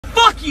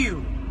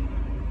you!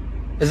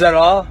 Is that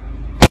all?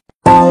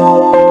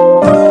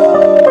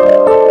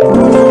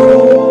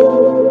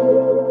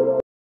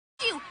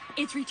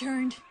 It's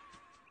returned.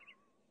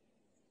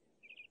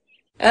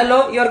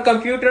 Hello, your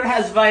computer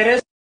has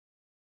virus.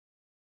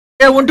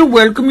 I want to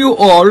welcome you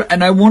all,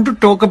 and I want to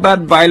talk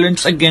about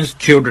violence against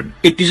children.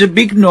 It is a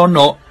big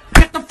no-no.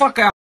 Get the fuck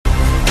out.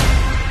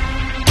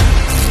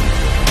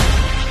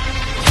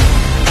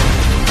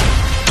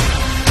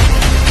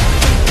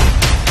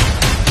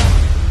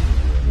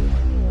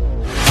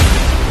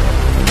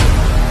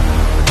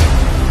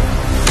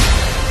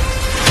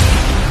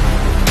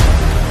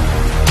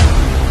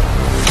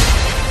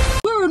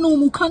 We're a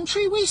normal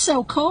country, we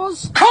sell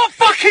cars. Can't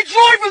fucking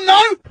drive them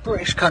though!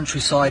 British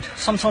countryside.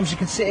 Sometimes you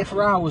can sit here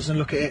for hours and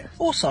look at it.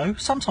 Also,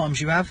 sometimes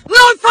you have.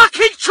 No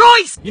fucking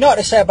choice! You know what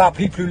they say about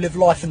people who live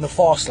life in the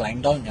fast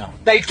lane, don't you?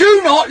 They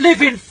do not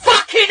live in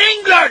fucking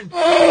England!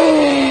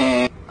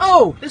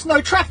 Oh, there's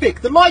no traffic.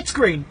 The light's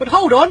green. But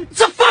hold on.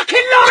 It's a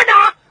fucking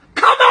liner!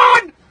 Come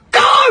on!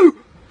 Go!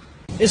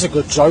 Here's a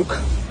good joke.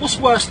 What's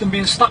worse than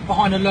being stuck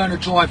behind a learner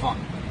driver?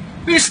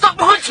 Being stuck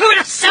behind two of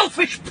the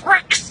selfish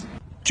pricks!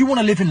 Do you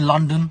want to live in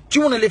London? Do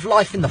you want to live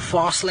life in the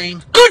fast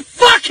lane? Good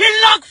fucking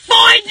luck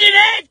finding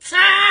it!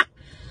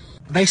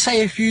 They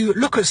say if you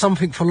look at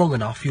something for long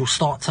enough, you'll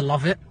start to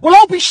love it. Well,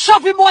 I'll be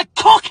shoving my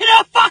cock in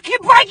a fucking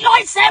brake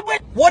light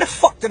sandwich! Why the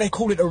fuck do they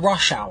call it a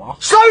rush hour?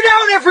 Slow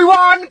down,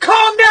 everyone!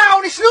 Calm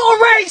down! It's not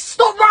a race!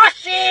 Stop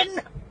rushing!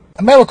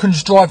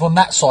 Americans drive on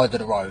that side of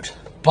the road.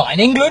 But in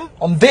England,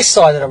 on this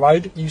side of the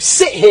road, you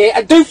sit here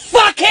and do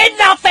Fucking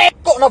nothing!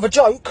 Got another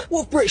joke?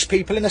 What have British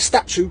people in a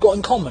statue got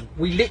in common?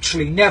 We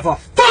literally never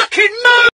fucking move!